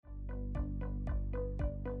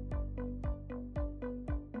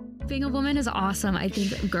Being a woman is awesome. I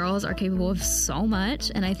think girls are capable of so much,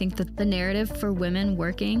 and I think that the narrative for women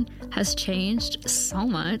working has changed so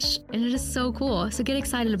much, and it is so cool. So get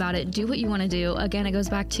excited about it. Do what you want to do. Again, it goes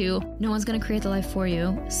back to no one's going to create the life for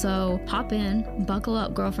you. So hop in, buckle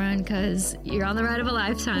up, girlfriend, because you're on the ride of a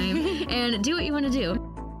lifetime, and do what you want to do.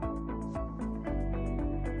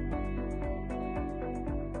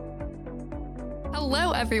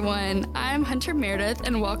 Hello, everyone. I'm Hunter Meredith,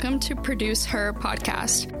 and welcome to Produce Her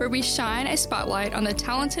podcast, where we shine a spotlight on the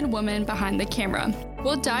talented woman behind the camera.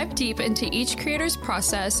 We'll dive deep into each creator's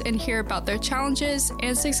process and hear about their challenges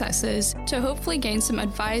and successes to hopefully gain some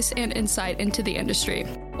advice and insight into the industry.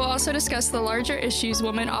 We'll also discuss the larger issues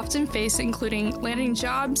women often face, including landing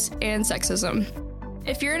jobs and sexism.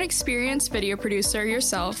 If you're an experienced video producer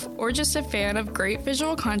yourself, or just a fan of great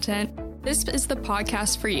visual content, this is the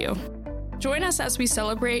podcast for you. Join us as we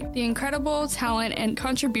celebrate the incredible talent and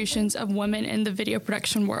contributions of women in the video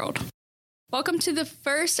production world. Welcome to the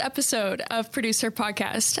first episode of Produce Her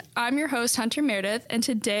Podcast. I'm your host, Hunter Meredith, and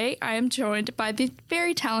today I am joined by the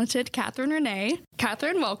very talented Catherine Renee.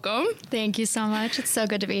 Catherine, welcome. Thank you so much. It's so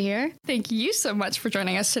good to be here. Thank you so much for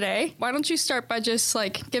joining us today. Why don't you start by just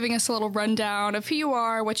giving us a little rundown of who you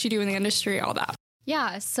are, what you do in the industry, all that.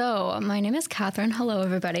 Yeah, so my name is Catherine. Hello,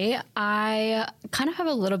 everybody. I kind of have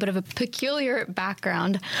a little bit of a peculiar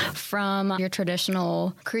background from your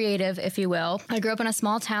traditional creative, if you will. I grew up in a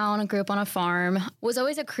small town, grew up on a farm, was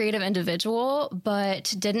always a creative individual,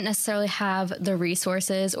 but didn't necessarily have the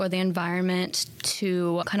resources or the environment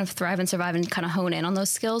to kind of thrive and survive and kind of hone in on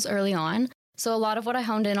those skills early on. So a lot of what I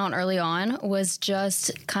honed in on early on was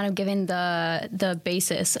just kind of giving the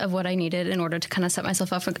basis of what I needed in order to kind of set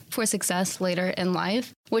myself up for success later in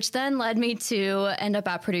life, which then led me to end up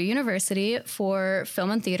at Purdue University for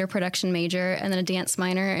film and theater production major and then a dance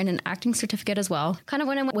minor and an acting certificate as well. Kind of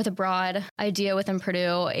went in with a broad idea within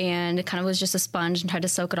Purdue and kind of was just a sponge and tried to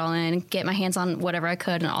soak it all in, get my hands on whatever I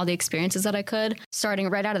could and all the experiences that I could,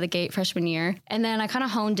 starting right out of the gate freshman year. And then I kind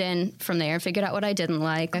of honed in from there, figured out what I didn't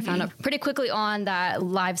like. I found out pretty quickly on that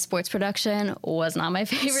live sports production was not my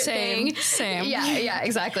favorite thing. Same. Yeah,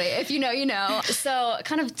 exactly. If you know, you know. So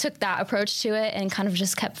kind of took that approach to it and kind of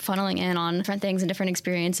just kept funneling in on different things and different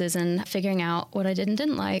experiences and figuring out what I did and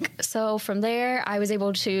didn't like. So from there, I was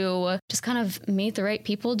able to just kind of meet the right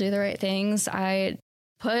people, do the right things. I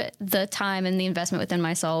put the time and the investment within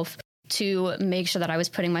myself to make sure that I was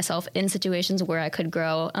putting myself in situations where I could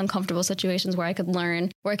grow, uncomfortable situations where I could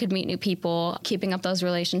learn, where I could meet new people, keeping up those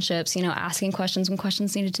relationships, asking questions when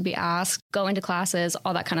questions needed to be asked, going to classes,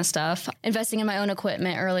 all that kind of stuff. Investing in my own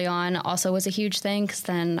equipment early on also was a huge thing because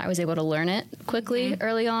then I was able to learn it quickly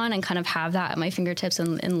early on and kind of have that at my fingertips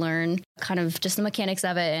and learn kind of just the mechanics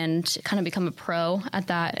of it and kind of become a pro at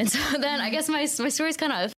that. And so then I guess my story's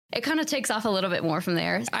kind of takes off a little bit more from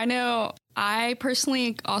there. I know I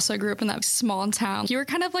personally also grew up in that small town. You were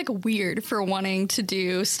kind of weird for wanting to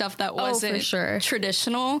do stuff that wasn't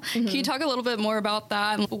traditional. Mm-hmm. Can you talk a little bit more about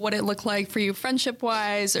that and what it looked like for you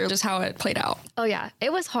friendship-wise or just how it played out? Oh, yeah.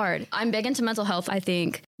 It was hard. I'm big into mental health. I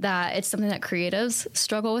think that it's something that creatives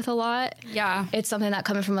struggle with a lot. Yeah. It's something that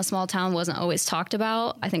coming from a small town wasn't always talked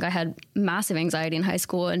about. I think I had massive anxiety in high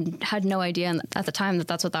school and had no idea at the time that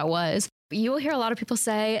that's what that was. You will hear a lot of people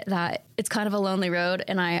say that it's kind of a lonely road,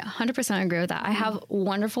 and I 100% agree with that. I have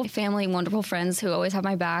wonderful family, wonderful friends who always have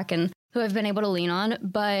my back and who I've been able to lean on.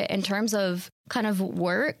 But in terms of kind of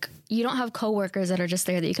work, you don't have coworkers that are just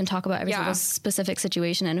there that you can talk about every single specific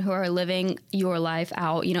situation and who are living your life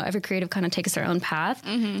out. Every creative kind of takes their own path,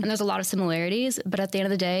 and there's a lot of similarities. But at the end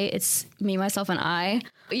of the day, it's me, myself, and I.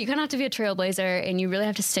 You kind of have to be a trailblazer, and you really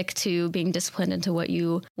have to stick to being disciplined into what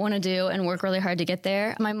you want to do and work really hard to get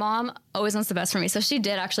there. My mom always wants the best for me, so she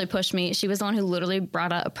did actually push me. She was the one who literally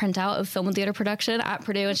brought out a printout of film and theater production at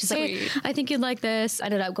Purdue, and she's like, I think you'd like this. I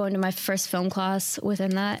ended up going to my first film class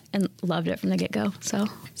within that and loved it from the get-go. So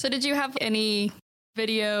did you have any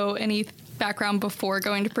background before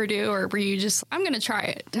going to Purdue, or were you just, I'm going to try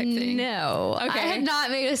it type thing? No. Okay. I had not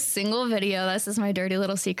made a single video. This is my dirty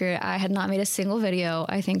little secret. I had not made a single video,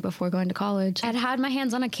 I think, before going to college. I'd had my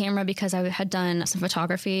hands on a camera because I had done some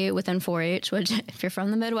photography within 4-H, which if you're from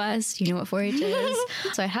the Midwest, you know what 4-H is.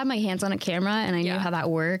 So I had my hands on a camera and I knew how that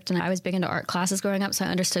worked. And I was big into art classes growing up, so I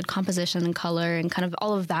understood composition and color and kind of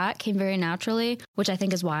all of that came very naturally, which I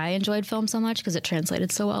think is why I enjoyed film so much because it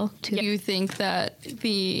translated so well too. Do you think that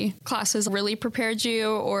the classes really prepared you,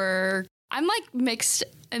 or I'm mixed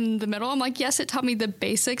in the middle? I'm yes, it taught me the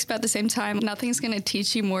basics, but at the same time, nothing's going to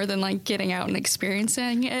teach you more than getting out and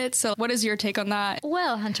experiencing it. So what is your take on that?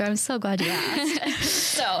 Well, Hunter, I'm so glad you asked.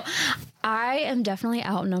 So I am definitely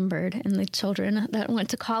outnumbered in the children that went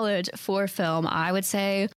to college for film. I would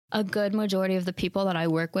say a good majority of the people that I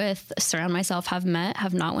work with, surround myself, have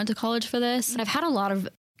not went to college for this. And I've had a lot of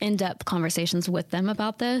in-depth conversations with them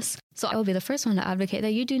about this. So I will be the first one to advocate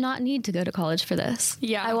that you do not need to go to college for this.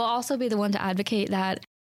 Yeah. I will also be the one to advocate that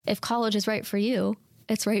if college is right for you,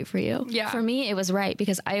 it's right for you. Yeah. For me, it was right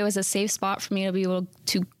because it was a safe spot for me to be able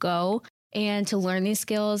to go and to learn these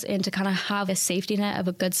skills and to kind of have a safety net of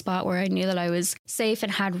a good spot where I knew that I was safe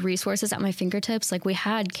and had resources at my fingertips. Like we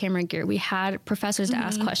had camera gear, we had professors to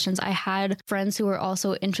ask questions. I had friends who were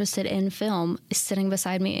also interested in film sitting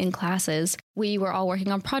beside me in classes. We were all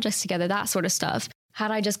working on projects together, that sort of stuff. Had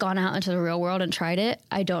I just gone out into the real world and tried it,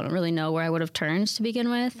 I don't really know where I would have turned to begin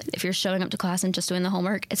with. If you're showing up to class and just doing the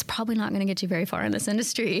homework, it's probably not going to get you very far in this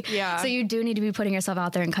industry. Yeah. So you do need to be putting yourself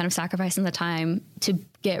out there and kind of sacrificing the time to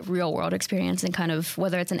get real world experience and kind of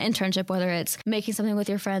whether it's an internship, whether it's making something with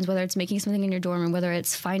your friends, whether it's making something in your dorm room, whether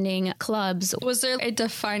it's finding clubs. Was there a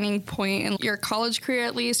defining point in your college career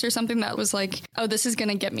at least or something that was like, oh, this is going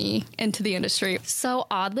to get me into the industry? So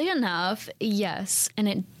oddly enough, yes. And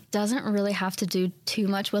it doesn't really have to do too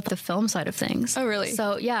much with the film side of things. Oh, really?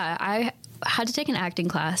 So yeah, I had to take an acting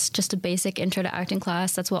class, just a basic intro to acting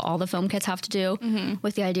class. That's what all the film kids have to do,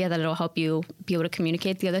 with the idea that it'll help you be able to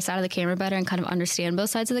communicate the other side of the camera better and kind of understand both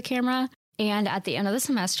sides of the camera. And at the end of the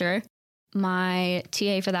semester, my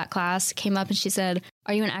TA for that class came up and she said,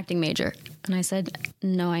 "Are you an acting major?" And I said,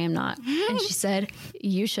 "No, I am not." And she said,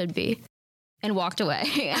 "You should be," and walked away.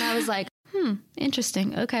 And I was like,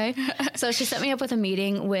 interesting. Okay. So she set me up with a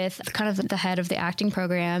meeting with kind of the head of the acting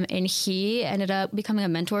program, and he ended up becoming a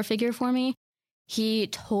mentor figure for me. He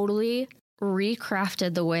totally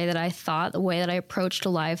recrafted the way that I thought, the way that I approached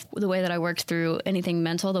life, the way that I worked through anything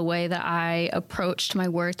mental, the way that I approached my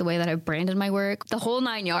work, the way that I branded my work, the whole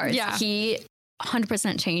 9 yards. Yeah. He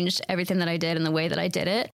 100% changed everything that I did and the way that I did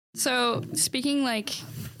it. So speaking like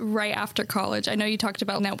right after college, I know you talked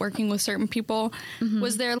about networking with certain people.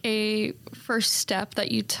 Was there a first step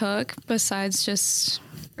that you took besides just,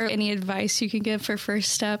 or any advice you can give for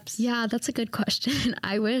first steps? Yeah, that's a good question.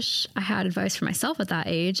 I wish I had advice for myself at that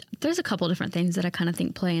age. There's a couple different things that I kind of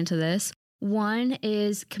think play into this. One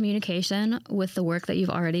is communication with the work that you've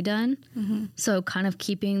already done. So kind of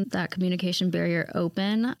keeping that communication barrier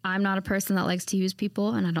open. I'm not a person that likes to use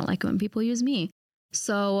people, and I don't like it when people use me.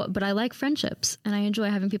 So, but I like friendships, and I enjoy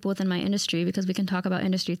having people within my industry because we can talk about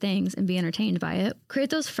industry things and be entertained by it. Create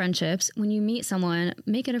those friendships. When you meet someone,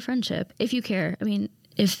 make it a friendship if you care. I mean,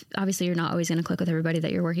 if obviously you're not always going to click with everybody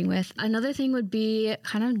that you're working with. Another thing would be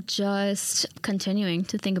kind of just continuing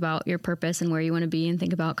to think about your purpose and where you want to be and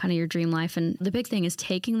think about kind of your dream life. And the big thing is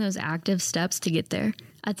taking those active steps to get there.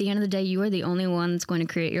 At the end of the day, you are the only one that's going to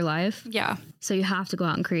create your life. Yeah. So you have to go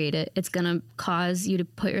out and create it. It's going to cause you to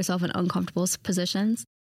put yourself in uncomfortable positions.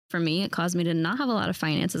 For me, it caused me to not have a lot of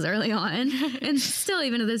finances early on. And still,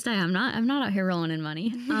 even to this day, I'm not out here rolling in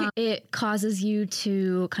money. It causes you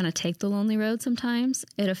to kind of take the lonely road sometimes.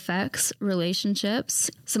 It affects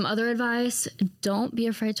relationships. Some other advice, don't be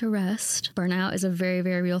afraid to rest. Burnout is a very,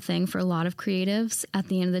 very real thing for a lot of creatives. At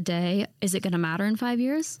the end of the day, is it going to matter in 5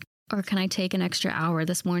 years? Or can I take an extra hour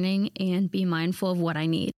this morning and be mindful of what I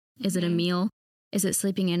need? Is it a meal? Is it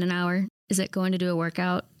sleeping in an hour? Is it going to do a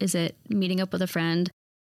workout? Is it meeting up with a friend?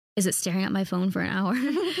 Is it staring at my phone for an hour?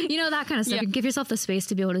 You know, that kind of stuff. Yeah. Give yourself the space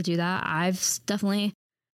to be able to do that. I've definitely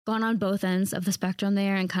gone on both ends of the spectrum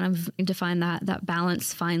there and kind of defined that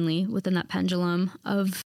balance finally within that pendulum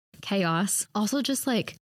of chaos. Also, just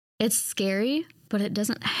like, it's scary, but it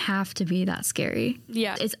doesn't have to be that scary.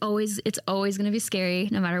 Yeah. It's always going to be scary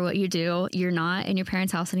no matter what you do. You're not in your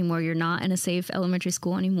parents' house anymore. You're not in a safe elementary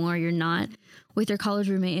school anymore. You're not with your college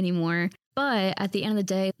roommate anymore. But at the end of the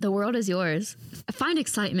day, the world is yours. Find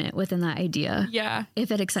excitement within that idea. Yeah. If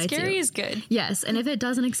it excites you. Scary is good. Yes. And if it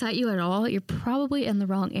doesn't excite you at all, you're probably in the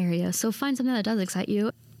wrong area. So find something that does excite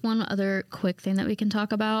you. One other quick thing that we can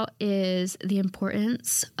talk about is the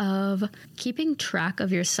importance of keeping track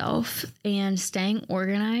of yourself and staying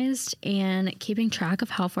organized and keeping track of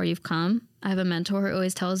how far you've come. I have a mentor who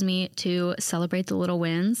always tells me to celebrate the little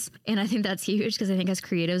wins. And I think that's huge because I think as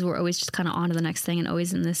creatives, we're always just kind of on to the next thing and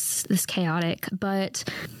always in this chaotic. But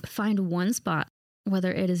find one spot,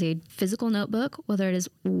 whether it is a physical notebook, whether it is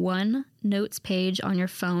one notes page on your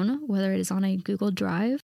phone, whether it is on a Google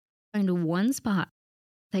Drive, find one spot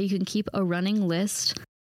that you can keep a running list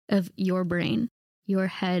of your brain, your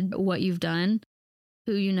head, what you've done,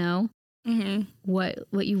 who you know, what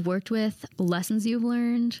you've worked with, lessons you've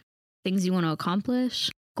learned, things you want to accomplish,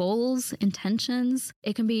 goals, intentions.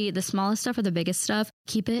 It can be the smallest stuff or the biggest stuff.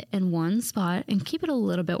 Keep it in one spot and keep it a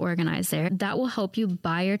little bit organized there. That will help you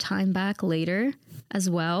buy your time back later as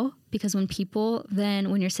well. Because when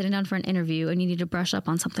you're sitting down for an interview and you need to brush up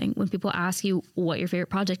on something, when people ask you what your favorite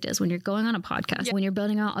project is, when you're going on a podcast, when you're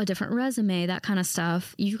building out a different resume, that kind of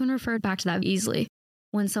stuff, you can refer back to that easily.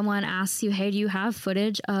 When someone asks you, hey, do you have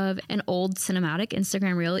footage of an old cinematic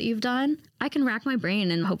Instagram reel that you've done? I can rack my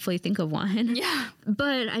brain and hopefully think of one. Yeah.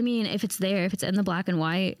 But I mean, if it's there, if it's in the black and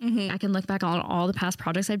white, I can look back on all the past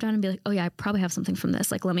projects I've done and be like, oh yeah, I probably have something from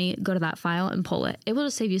this. Like, let me go to that file and pull it. It will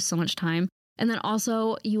just save you so much time. And then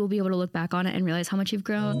also you will be able to look back on it and realize how much you've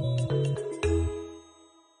grown.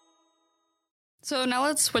 So now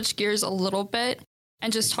let's switch gears a little bit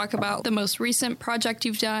and just talk about the most recent project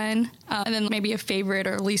you've done, and then maybe a favorite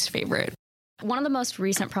or least favorite. One of the most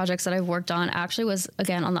recent projects that I've worked on actually was,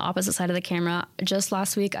 again, on the opposite side of the camera. Just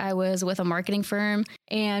last week, I was with a marketing firm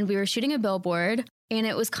and we were shooting a billboard. And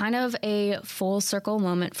it was kind of a full circle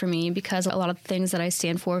moment for me because a lot of things that I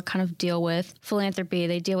stand for kind of deal with philanthropy.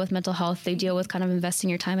 They deal with mental health. They deal with kind of investing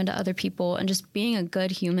your time into other people and just being a good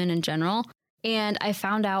human in general. And I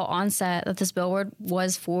found out on set that this billboard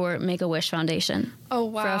was for Make-A-Wish Foundation. Oh,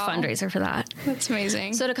 wow. For a fundraiser for that. That's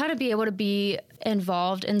amazing. So to kind of be able to be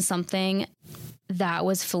involved in something that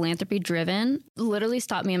was philanthropy driven literally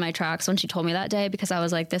stopped me in my tracks when she told me that day, because I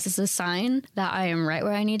was like, this is a sign that I am right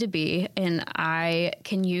where I need to be. And I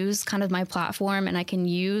can use kind of my platform and I can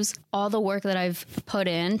use all the work that I've put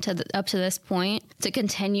in up to this point to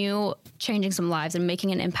continue changing some lives and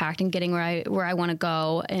making an impact and getting where I want to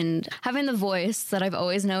go and having the voice that I've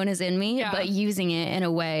always known is in me, but using it in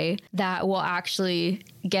a way that will actually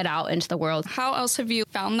get out into the world. How else have you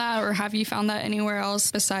found that, or have you found that anywhere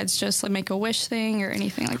else besides just like Make-A-Wish thing or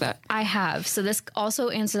anything like that? I have. So this also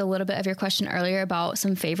answered a little bit of your question earlier about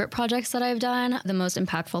some favorite projects that I've done. The most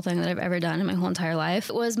impactful thing that I've ever done in my whole entire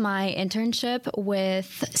life was my internship with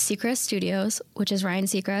Seacrest Studios, which is Ryan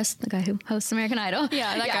Seacrest, the guy who hosts American Idol.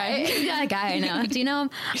 Yeah, that guy. Yeah, that guy, I know. Do you know him?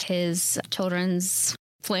 His children's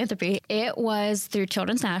philanthropy. It was through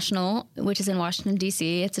Children's National, which is in Washington,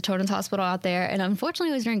 D.C. It's a children's hospital out there. And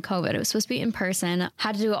unfortunately, it was during COVID. It was supposed to be in person.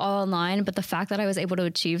 Had to do it all online. But the fact that I was able to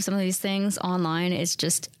achieve some of these things online is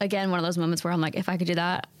just, again, one of those moments where I'm like, if I could do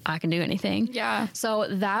that, I can do anything. Yeah. So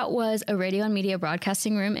that was a radio and media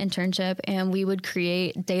broadcasting room internship. And we would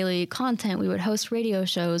create daily content. We would host radio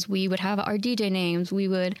shows. We would have our DJ names. We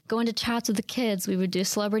would go into chats with the kids. We would do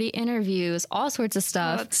celebrity interviews, all sorts of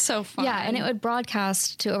stuff. Oh, that's so fun. Yeah. And it would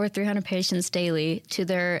broadcast to over 300 patients daily to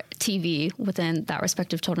their TV within that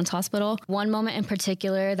respective children's hospital. One moment in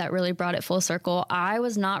particular that really brought it full circle, I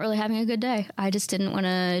was not really having a good day. I just didn't want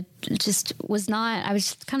to, I was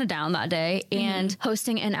just kind of down that day. And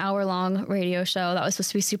hosting an hour-long radio show that was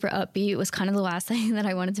supposed to be super upbeat was kind of the last thing that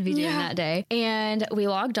I wanted to be doing that day. And we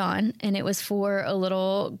logged on, and it was for a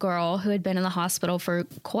little girl who had been in the hospital for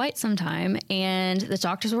quite some time. And the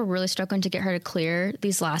doctors were really struggling to get her to clear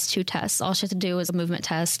these last two tests. All she had to do was a movement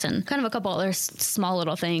test and kind of a couple other small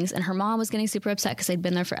little things. And her mom was getting super upset because they'd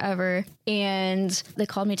been there forever. And they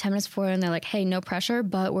called me 10 minutes before and they're like, hey, no pressure,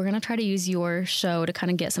 but we're going to try to use your show to kind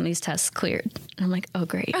of get some of these tests cleared. And I'm like, oh,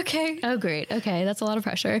 great. Okay. Oh, great. Okay. That's a lot of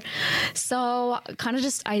pressure. So kind of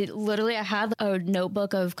just, I had a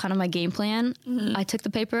notebook of kind of my game plan. I took the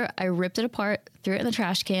paper, I ripped it apart, threw it in the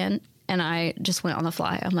trash can, and I just went on the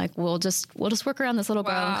fly. I'm like, we'll just work around this little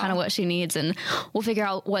girl and kind of what she needs, and we'll figure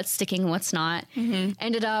out what's sticking and what's not.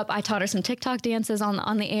 Ended up, I taught her some TikTok dances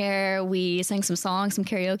on the air. We sang some songs, some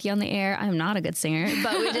karaoke on the air. I'm not a good singer,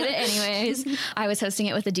 but we did it anyways. I was hosting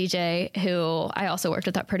it with a DJ who I also worked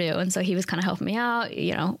with at Purdue, and so he was kind of helping me out.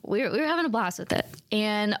 You know, we were having a blast with it.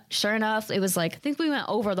 And sure enough, it was like, I think we went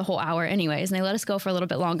over the whole hour anyways, and they let us go for a little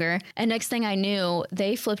bit longer. And next thing I knew,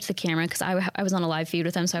 they flipped the camera because I was on a live feed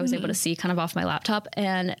with them, so I was able to see kind of off my laptop,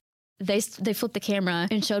 and they flipped the camera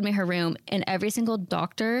and showed me her room, and every single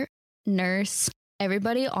doctor, nurse,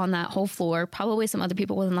 everybody on that whole floor, probably some other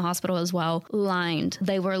people within the hospital as well,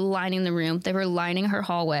 they were lining the room. They were lining her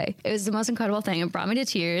hallway. It was the most incredible thing. It brought me to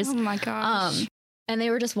tears. Oh my gosh. And they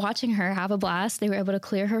were just watching her have a blast. They were able to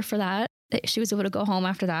clear her for that. She was able to go home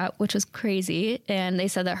after that, which was crazy. And they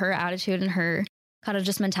said that her attitude and her kind of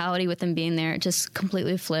just mentality with them being there just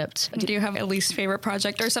completely flipped. Do you have a least favorite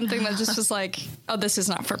project or something that just was like, oh, this is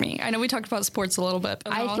not for me? I know we talked about sports a little bit.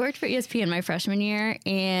 I worked for ESPN my freshman year,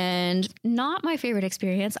 and not my favorite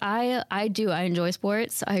experience. I enjoy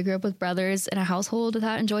sports. I grew up with brothers in a household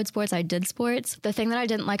that enjoyed sports. I did sports. The thing that I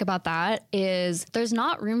didn't like about that is there's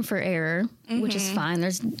not room for error which is fine.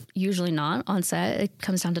 There's usually not on set. It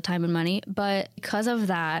comes down to time and money. But because of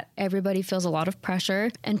that, everybody feels a lot of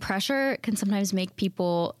pressure, and pressure can sometimes make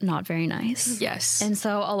people not very nice. Yes. And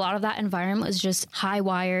so a lot of that environment was just high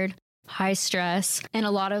wired, high stress, and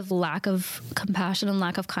a lot of lack of compassion and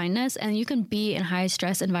lack of kindness. And you can be in high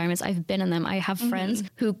stress environments. I've been in them. I have friends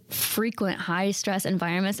who frequent high stress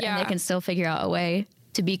environments and they can still figure out a way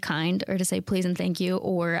to be kind or to say please and thank you,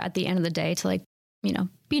 or at the end of the day to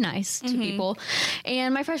be nice to people.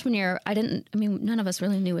 And my freshman year, none of us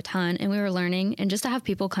really knew a ton, and we were learning, and just to have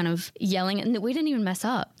people kind of yelling, and we didn't even mess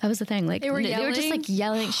up. That was the thing. Like they were just like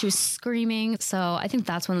yelling. She was screaming. So I think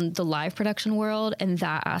that's when the live production world and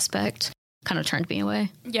that aspect kind of turned me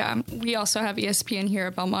away. Yeah. We also have ESPN here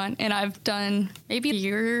at Belmont, and I've done maybe a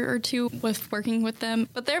year or two with working with them,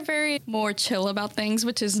 but they're very more chill about things,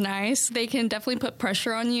 which is nice. They can definitely put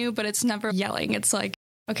pressure on you, but it's never yelling. It's like,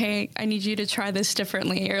 okay, I need you to try this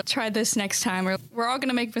differently, or try this next time, or we're all going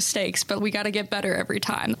to make mistakes, but we got to get better every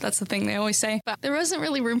time. That's the thing they always say. But there wasn't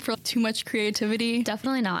really room for too much creativity.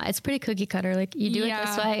 Definitely not. It's pretty cookie cutter. Like you do it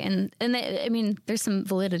this way. And there's some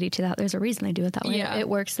validity to that. There's a reason they do it that way. Yeah. It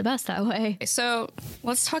works the best that way. So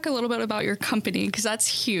let's talk a little bit about your company, because that's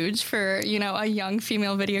huge for, a young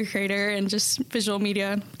female video creator and just visual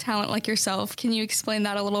media talent like yourself. Can you explain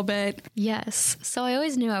that a little bit? Yes. So I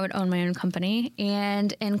always knew I would own my own company.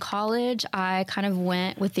 And in college, I kind of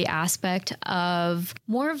went with the aspect of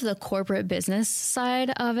more of the corporate business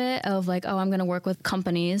side of it, of like, I'm going to work with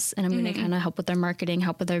companies and I'm going to kind of help with their marketing,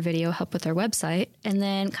 help with their video, help with their website. And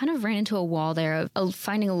then kind of ran into a wall there of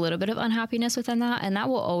finding a little bit of unhappiness within that. And that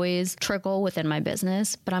will always trickle within my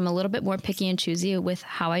business. But I'm a little bit more picky and choosy with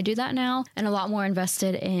how I do that now, and a lot more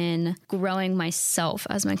invested in growing myself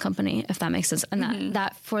as my company, if that makes sense. And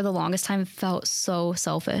that for the longest time felt so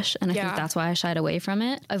selfish. And I think that's why I shied away from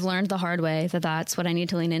it. I've learned the hard way that that's what I need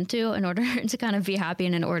to lean into in order to kind of be happy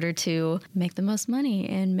and in order to make the most money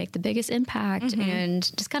and make the biggest impact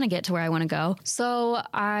and just kind of get to where I want to go. So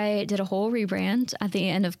I did a whole rebrand at the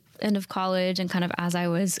end of college and kind of as I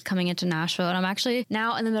was coming into Nashville. And I'm actually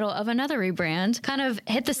now in the middle of another rebrand. Kind of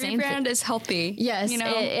hit the same thing. Rebrand is healthy. Yes.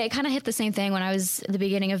 It kind of hit the same thing when I was at the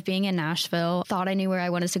beginning of being in Nashville. Thought I knew where I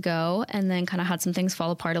wanted to go, and then kind of had some things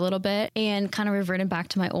fall apart a little bit and kind of reverted back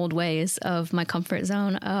to my old ways of my comfort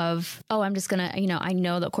zone of, I'm just going to, I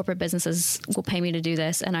know that corporate businesses will pay me to do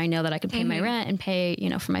this. And I know that I can pay my rent and pay,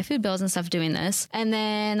 for my food bills and stuff doing this. And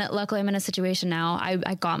then luckily I'm in a situation now.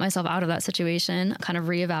 I got myself out of that situation, kind of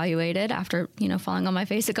reevaluated after, falling on my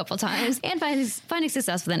face a couple times and finding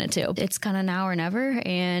success within it too. It's kind of now or never,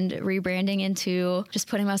 and rebranding into just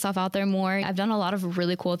putting myself out there more. I've done a lot of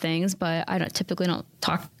really cool things, but I typically don't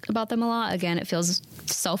talk about them a lot. Again, it feels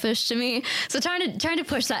selfish to me. So trying to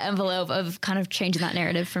push that envelope of kind of changing that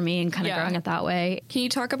narrative for me and kind of growing it that way. Can you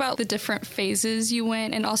talk about the different phases you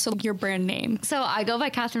went and also your brand name? So I go by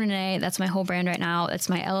Catherine Renee. That's my whole brand right now. It's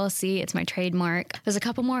my LLC. It's my trademark. There's a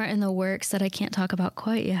couple more in the works that I can't talk about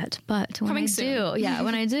quite yet, but when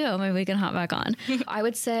I do, maybe we can hop back on. I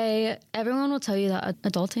would say everyone will tell you that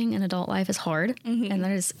adulting and adult life is hard, and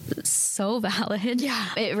that is so valid. Yeah.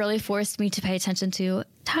 It really forced me to pay attention to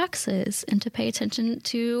taxes and to pay attention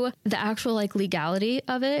to the actual legality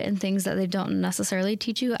of it and things that they don't necessarily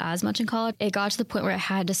teach you as much in college. It got to the point where I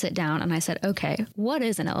had to sit down and I said, okay, what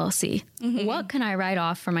is an LLC? What can I write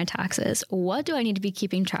off for my taxes? What do I need to be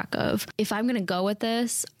keeping track of? If I'm going to go with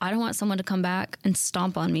this, I don't want someone to come back and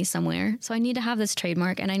stomp on me somewhere. So I need to have this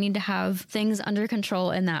trademark and I need to have things under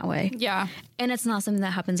control in that way. Yeah. And it's not something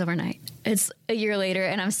that happens overnight. It's a year later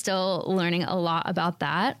and I'm still learning a lot about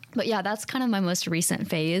that. But yeah, that's kind of my most recent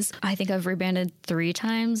phase. I think I've rebranded 3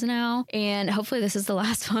 times now, and hopefully this is the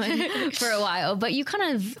last one for a while. But you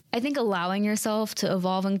kind of, I think, allowing yourself to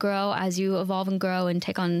evolve and grow as you evolve and grow and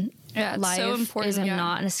take on life so important, is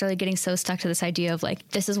not necessarily getting so stuck to this idea of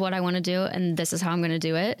this is what I want to do and this is how I'm going to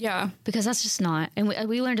do it. Yeah. Because that's just not, and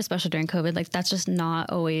we learned especially during COVID, that's just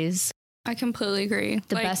not always. I completely agree.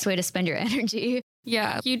 The best way to spend your energy.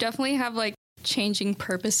 Yeah. You definitely have changing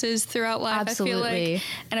purposes throughout life. Absolutely.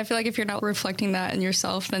 I feel like if you're not reflecting that in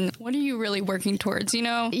yourself, then what are you really working towards,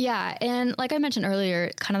 Yeah. And like I mentioned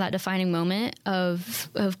earlier, kind of that defining moment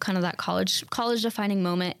of kind of that college defining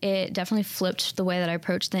moment, it definitely flipped the way that I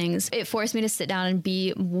approach things. It forced me to sit down and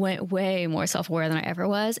be way more self-aware than I ever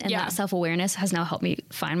was. And that self-awareness has now helped me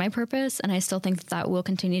find my purpose. And I still think that will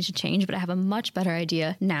continue to change, but I have a much better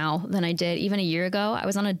idea now than I did even a year ago. I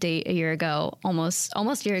was on a date a year ago, almost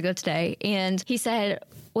a year ago today. And he said,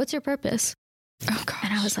 "What's your purpose?" Oh gosh.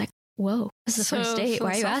 And I was like, whoa, this is the first date.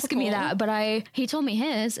 Why are you asking me that? But he told me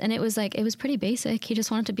his, and it was pretty basic. He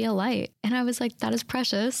just wanted to be a light. And I was like, that is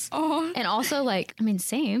precious. Oh. And also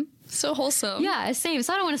same. So wholesome. Yeah, same.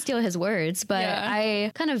 So I don't want to steal his words, but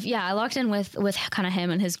I kind of, I locked in with kind of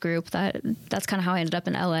him and his group. That's kind of how I ended up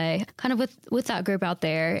in LA, kind of with that group out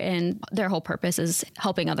there. And their whole purpose is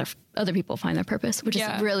helping other people find their purpose, which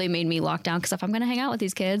has really made me lock down. Because if I'm going to hang out with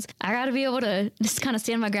these kids, I got to be able to just kind of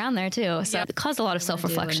stand my ground there too. So it caused a lot of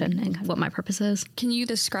self-reflection and what my purpose is. Can you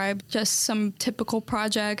describe just some typical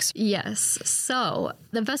projects? Yes. So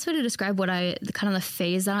the best way to describe the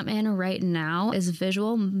phase that I'm in right now is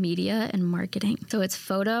visual media and marketing. So it's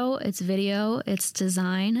photo, it's video, it's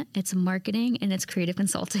design, it's marketing, and it's creative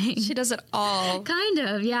consulting. She does it all. Kind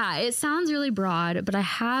of, yeah. It sounds really broad, but I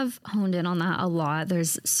have honed in on that a lot.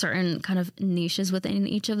 There's certain kind of niches within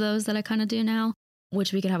each of those that I kind of do now,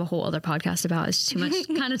 which we could have a whole other podcast about. It's too much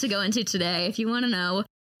kind of to go into today. If you want to know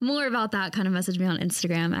more about that, kind of message me on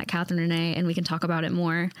Instagram at Catherine Renee, and we can talk about it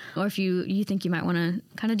more. Or if you think you might want to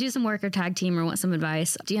kind of do some work or tag team or want some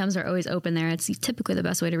advice, DMs are always open there. It's typically the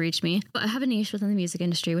best way to reach me. But I have a niche within the music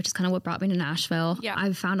industry, which is kind of what brought me to Nashville. Yeah.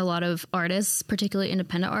 I've found a lot of artists, particularly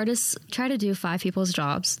independent artists, try to do 5 people's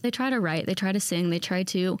jobs. They try to write, they try to sing, they try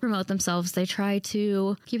to promote themselves, they try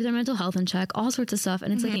to keep their mental health in check, all sorts of stuff.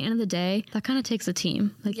 And it's like at the end of the day, that kind of takes a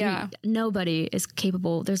team. Like nobody is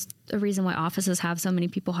capable. There's a reason why offices have so many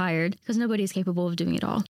people hired, because nobody is capable of doing it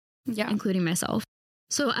all, including myself.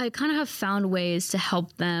 So I kind of have found ways to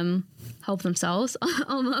help them help themselves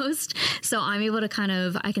almost. So I'm able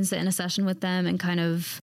to I can sit in a session with them and kind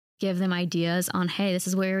of give them ideas on, hey, this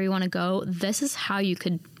is where we want to go. This is how you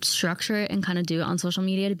could structure it and kind of do it on social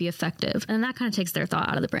media to be effective. And that kind of takes their thought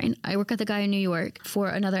out of the brain. I work with a guy in New York for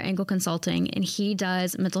Another Angle Consulting, and he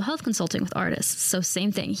does mental health consulting with artists. So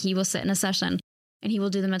same thing. He will sit in a session and he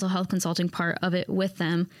will do the mental health consulting part of it with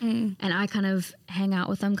them. And I kind of hang out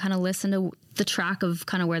with them, kind of listen to the track of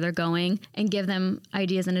kind of where they're going and give them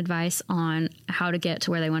ideas and advice on how to get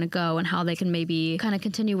to where they want to go and how they can maybe kind of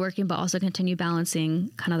continue working, but also continue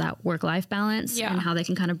balancing kind of that work-life balance and how they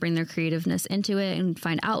can kind of bring their creativeness into it and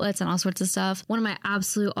find outlets and all sorts of stuff. One of my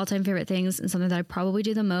absolute all-time favorite things and something that I probably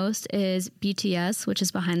do the most is BTS, which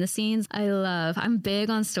is behind the scenes. I'm big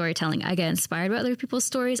on storytelling. I get inspired by other people's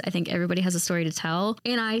stories. I think everybody has a story to tell.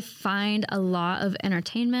 And I find a lot of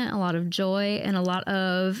entertainment, a lot of joy, and a lot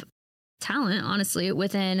of talent, honestly,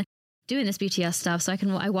 within doing this BTS stuff. So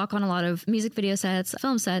I walk on a lot of music video sets,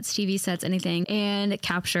 film sets, TV sets, anything, and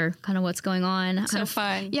capture kind of what's going on. So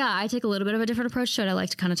fun. Yeah, I take a little bit of a different approach to it. I like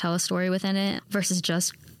to kind of tell a story within it versus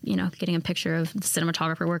just, getting a picture of the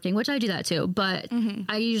cinematographer working, which I do that too. But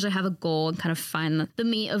I usually have a goal and kind of find the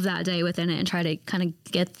meat of that day within it and try to kind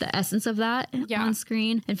of get the essence of that on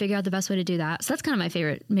screen and figure out the best way to do that. So that's kind of my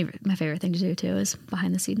favorite thing to do too, is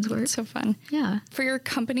behind the scenes work. That's so fun. Yeah. For your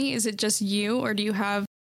company, is it just you, or do you have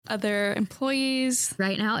other employees?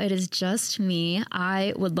 Right now, it is just me.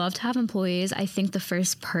 I would love to have employees. I think the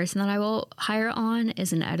first person that I will hire on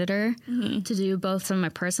is an editor to do both some of my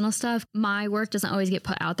personal stuff. My work doesn't always get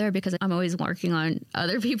put out there because I'm always working on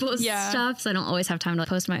other people's stuff. So I don't always have time to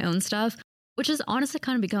post my own stuff, which has honestly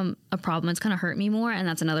kind of become a problem. It's kind of hurt me more. And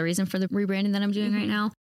that's another reason for the rebranding that I'm doing right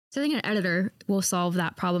now. So I think an editor will solve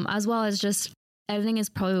that problem, as well as just editing is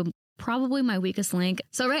probably my weakest link.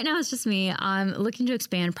 So right now it's just me. I'm looking to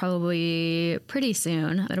expand probably pretty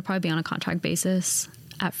soon. It'll probably be on a contract basis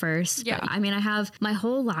at first. Yeah. But, I have my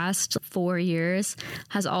whole last 4 years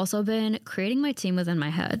has also been creating my team within my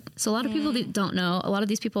head. So a lot of people don't know, a lot of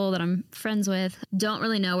these people that I'm friends with don't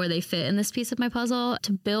really know where they fit in this piece of my puzzle.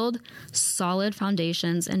 To build solid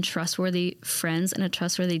foundations and trustworthy friends and a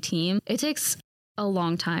trustworthy team, it takes a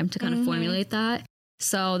long time to kind of formulate that.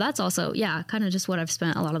 So that's also, kind of just what I've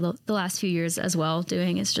spent a lot of the last few years as well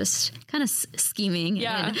doing, is just kind of scheming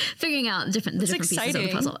and figuring out the different pieces of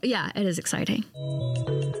the puzzle. Yeah, it is exciting.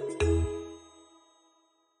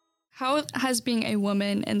 How has being a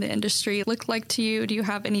woman in the industry looked like to you? Do you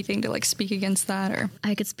have anything to speak against that? Or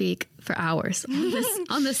I could speak for hours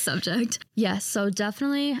on this subject. Yes, so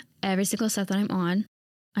definitely every single set that I'm on,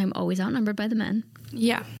 I'm always outnumbered by the men.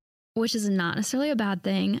 Yeah. Which is not necessarily a bad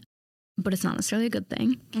thing, but it's not necessarily a good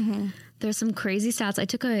thing. There's some crazy stats. I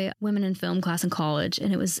took a women in film class in college,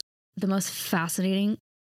 and it was the most fascinating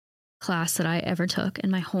class that I ever took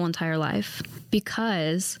in my whole entire life.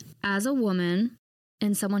 Because as a woman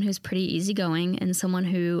and someone who's pretty easygoing and someone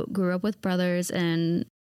who grew up with brothers and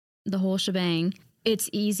the whole shebang, it's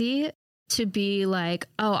easy to be like,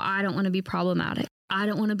 oh, I don't want to be problematic. I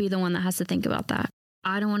don't want to be the one that has to think about that.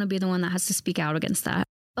 I don't want to be the one that has to speak out against that.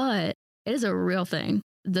 But it is a real thing.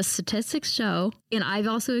 The statistics show, and I've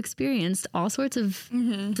also experienced all sorts of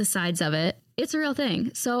the sides of it. it's a real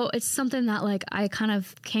thing. So it's something that like I kind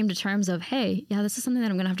of came to terms of, hey, yeah, this is something that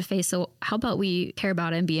I'm going to have to face. So how about we care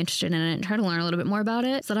about it and be interested in it and try to learn a little bit more about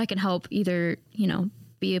it so that I can help either,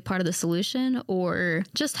 be a part of the solution or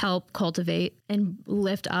just help cultivate and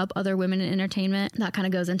lift up other women in entertainment. That kind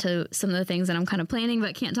of goes into some of the things that I'm kind of planning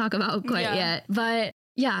but can't talk about quite yet. But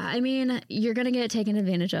yeah, I mean, you're going to get taken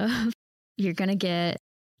advantage of. You're going to get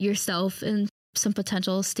yourself in some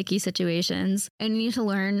potential sticky situations, and you need to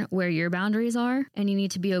learn where your boundaries are, and you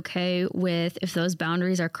need to be okay with if those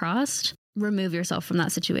boundaries are crossed. Remove yourself from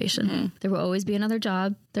that situation. Mm-hmm. There will always be another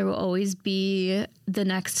job. There will always be the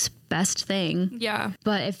next best thing. Yeah.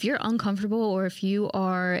 But if you're uncomfortable or if you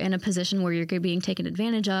are in a position where you're being taken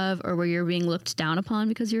advantage of or where you're being looked down upon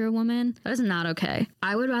because you're a woman, that is not okay.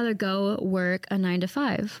 I would rather go work a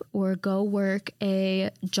 9-to-5 or go work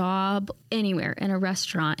a job anywhere in a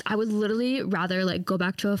restaurant. I would literally rather like go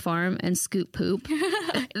back to a farm and scoop poop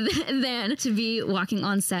than to be walking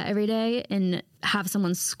on set every day and have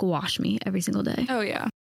someone squash me every single day. Oh, yeah.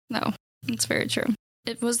 No, it's very true.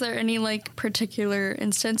 Was there any like particular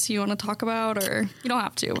instance you want to talk about, or you don't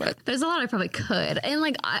have to, but there's a lot I probably could. And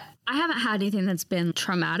like, I haven't had anything that's been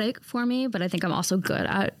traumatic for me, but I think I'm also good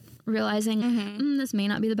at realizing this may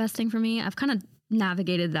not be the best thing for me. I've kind of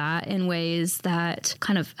navigated that in ways that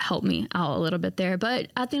kind of help me out a little bit there.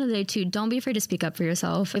 But at the end of the day too, don't be afraid to speak up for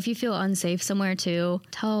yourself. If you feel unsafe somewhere too,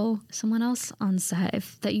 tell someone else on set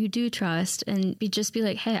that you do trust and just be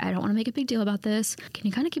like, hey, I don't want to make a big deal about this. Can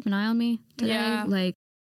you kind of keep an eye on me today? Yeah. Like,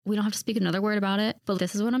 we don't have to speak another word about it, but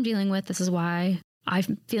this is what I'm dealing with. This is why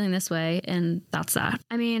I'm feeling this way, and that's that.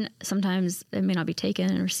 I mean, sometimes it may not be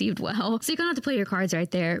taken and received well, so you're gonna have to play your cards right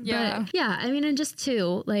there. Yeah. But yeah, I mean, and just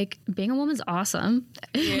too, like, being a woman's awesome.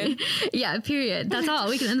 Period. Yeah, period. That's all.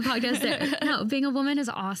 We can end the podcast there. No, being a woman is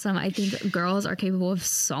awesome. I think girls are capable of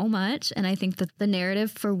so much, and I think that the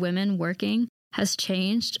narrative for women working has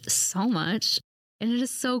changed so much. And it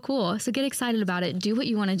is so cool. So get excited about it. Do what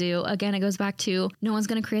you want to do. Again, it goes back to no one's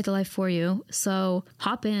going to create the life for you. So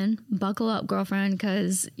hop in, buckle up, girlfriend,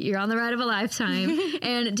 because you're on the ride of a lifetime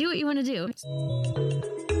and do what you want to do.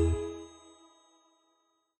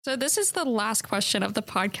 So this is the last question of the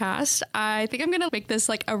podcast. I think I'm going to make this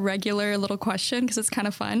like a regular little question because it's kind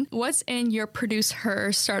of fun. What's in your Produce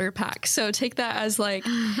Her starter pack? So take that as like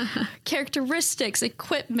characteristics,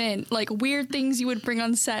 equipment, like weird things you would bring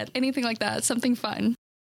on set, anything like that. Something fun.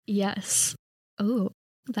 Yes. Oh,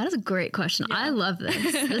 that is a great question. Yeah. I love this.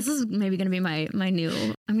 This is maybe going to be my new,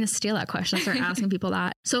 I'm going to steal that question. I'll start asking people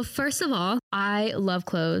that. So first of all, I love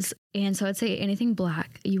clothes. And so I'd say anything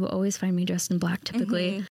black. You will always find me dressed in black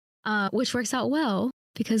typically, which works out well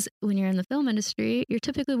because when you're in the film industry, you're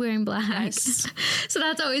typically wearing black. Yes. So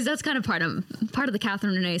that's kind of part of the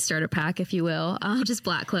Catherine Renee starter pack, if you will, just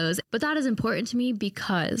black clothes. But that is important to me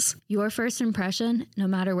because your first impression, no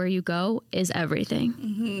matter where you go, is everything.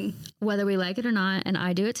 Mm-hmm. Whether we like it or not, and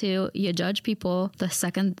I do it too, you judge people the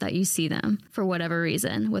second that you see them for whatever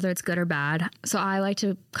reason, whether it's good or bad. So I like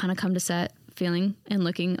to kind of come to set feeling and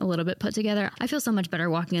looking a little bit put together. I feel so much better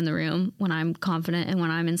walking in the room when I'm confident and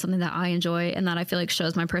when I'm in something that I enjoy and that I feel like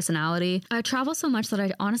shows my personality. I travel so much that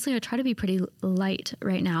I try to be pretty light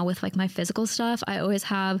right now with like my physical stuff. I always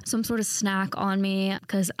have some sort of snack on me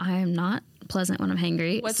because I am not pleasant when I'm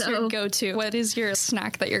hangry. What's your go-to? What is your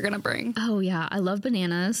snack that you're going to bring? Oh yeah, I love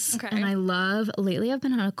bananas. Okay. And lately I've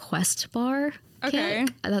been on a Quest bar. Okay.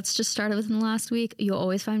 That's just started within the last week. You'll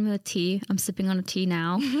always find me with tea. I'm sipping on a tea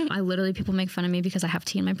now. People make fun of me because I have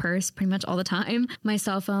tea in my purse pretty much all the time. My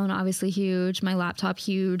cell phone, obviously huge. My laptop,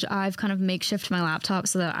 huge. I've kind of makeshift my laptop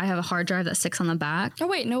so that I have a hard drive that sticks on the back. Oh,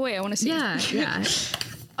 wait. No way. I want to see. Yeah.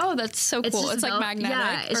 Oh, that's so cool. It's like magnetic.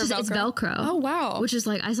 Yeah, it's Velcro. Oh, wow. Which is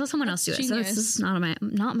like, I saw someone else do it. So this is not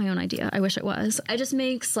my own idea. I wish it was. It just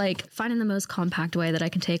makes like finding the most compact way that I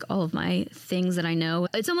can take all of my things that I know.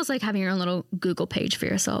 It's almost like having your own little Google page for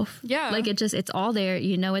yourself. Yeah. Like it's all there.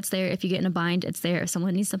 You know it's there. If you get in a bind, it's there. If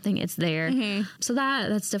someone needs something, it's there. Mm-hmm. So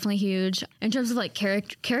that's definitely huge. In terms of like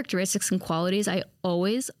characteristics and qualities, I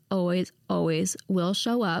always will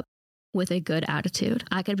show up with a good attitude.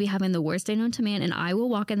 I could be having the worst day known to man and I will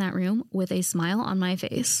walk in that room with a smile on my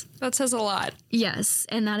face. That says a lot. Yes.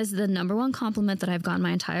 And that is the number one compliment that I've gotten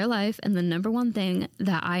my entire life and the number one thing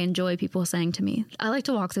that I enjoy people saying to me. I like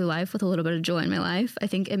to walk through life with a little bit of joy in my life. I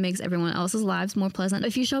think it makes everyone else's lives more pleasant.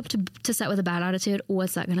 If you show up to set with a bad attitude,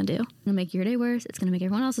 what's that going to do? It's going to make your day worse. It's going to make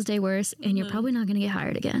everyone else's day worse. And you're probably not going to get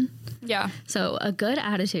hired again. Yeah. So a good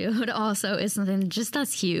attitude also is something just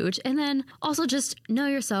that's huge. And then also just know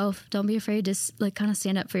yourself. Don't be afraid to like kind of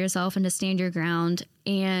stand up for yourself and to stand your ground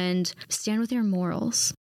and stand with your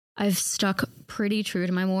morals. I've stuck pretty true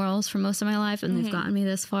to my morals for most of my life, and they've gotten me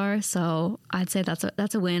this far. So I'd say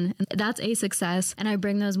that's a win. That's a success. And I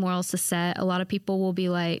bring those morals to set. A lot of people will be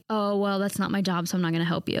like, oh, well, that's not my job, so I'm not going to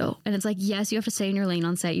help you. And it's like, yes, you have to stay in your lane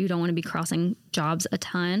on set. You don't want to be crossing jobs a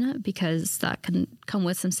ton because that can come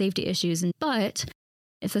with some safety issues. But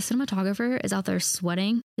if the cinematographer is out there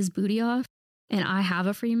sweating his booty off, and I have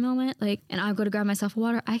a free moment, and I go to grab myself a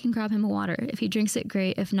water, I can grab him a water. If he drinks it,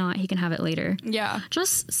 great. If not, he can have it later. Yeah.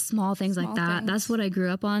 Just small things like that. That's what I grew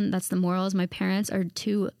up on. That's the morals. My parents are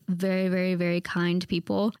two very, very, very kind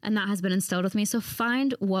people, and that has been instilled with me. So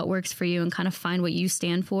find what works for you and kind of find what you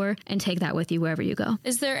stand for and take that with you wherever you go.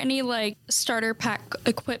 Is there any starter pack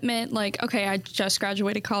equipment? Okay, I just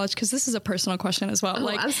graduated college, because this is a personal question as well. Oh,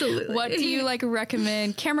 absolutely. What do you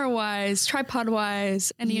recommend camera-wise,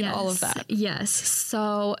 tripod-wise, and all of that? Yes.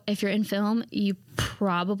 So if you're in film, you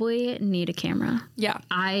probably need a camera. Yeah.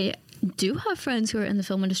 I do have friends who are in the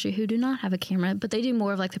film industry who do not have a camera, but they do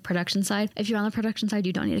more of the production side. If you're on the production side,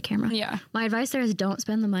 you don't need a camera. Yeah. My advice there is don't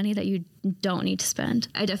spend the money that you don't need to spend.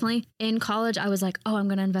 I definitely, in college, I was like, oh, I'm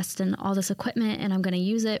going to invest in all this equipment and I'm going to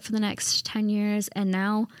use it for the next 10 years. And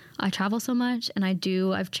now I travel so much and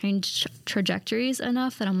I've changed trajectories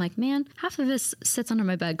enough that I'm like, man, half of this sits under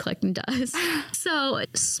my bed collecting dust. So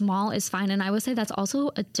small is fine. And I would say that's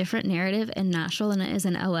also a different narrative in Nashville than it is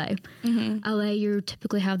in LA. LA, you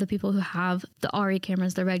typically have the people who have the RE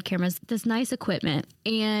cameras, the red cameras, this nice equipment.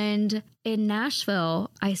 And in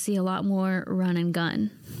Nashville, I see a lot more run and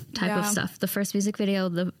gun type of stuff. The first music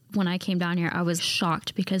video, when I came down here, I was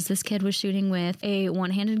shocked because this kid was shooting with a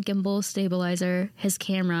one-handed gimbal stabilizer, his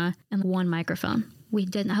camera, and one microphone. We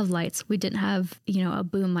didn't have lights. We didn't have, a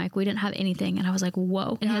boom mic. We didn't have anything. And I was like,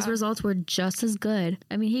 whoa. And his results were just as good.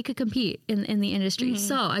 I mean, he could compete in the industry.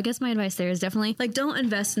 So I guess my advice there is definitely don't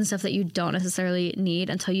invest in stuff that you don't necessarily need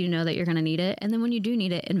until you know that you're going to need it. And then when you do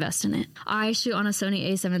need it, invest in it. I shoot on a Sony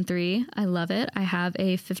a7 III. I love it. I have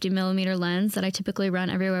a 50 millimeter lens that I typically run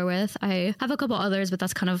everywhere with. I have a couple others, but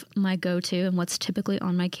that's kind of my go-to and what's typically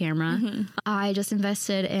on my camera. I just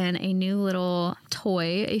invested in a new little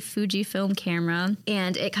toy, a Fujifilm camera.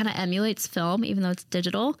 And it kind of emulates film, even though it's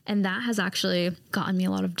digital. And that has actually gotten me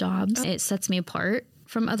a lot of jobs. It sets me apart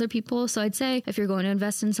from other people. So I'd say if you're going to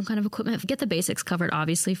invest in some kind of equipment, get the basics covered,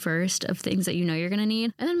 obviously, first of things that you're going to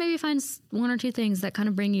need. And then maybe find one or two things that kind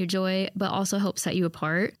of bring you joy, but also help set you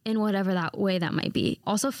apart in whatever that way that might be.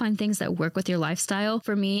 Also find things that work with your lifestyle.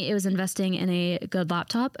 For me, it was investing in a good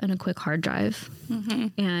laptop and a quick hard drive.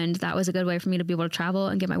 And that was a good way for me to be able to travel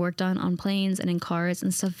and get my work done on planes and in cars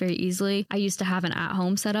and stuff very easily. I used to have an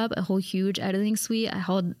at-home setup, a whole huge editing suite. I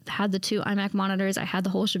had the 2 iMac monitors. I had the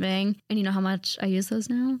whole shebang. And you know how much I use those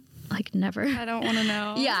now? Never. I don't want to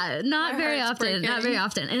know. Yeah, not very often. Not very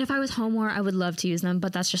often. And if I was home more, I would love to use them,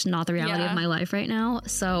 but that's just not the reality of my life right now.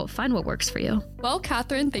 So find what works for you. Well,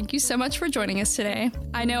 Catherine, thank you so much for joining us today.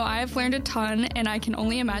 I know I've learned a ton, and I can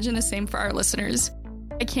only imagine the same for our listeners.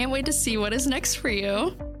 I can't wait to see what is next for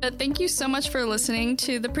you. But thank you so much for listening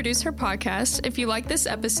to the Produce Her podcast. If you like this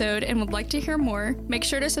episode and would like to hear more, make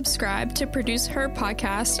sure to subscribe to Produce Her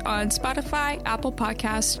podcast on Spotify, Apple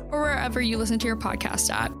Podcasts, or wherever you listen to your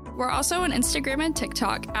podcast at. We're also on Instagram and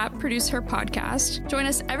TikTok at Produce Her Podcast. Join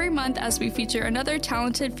us every month as we feature another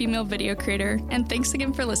talented female video creator. And thanks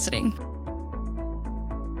again for listening.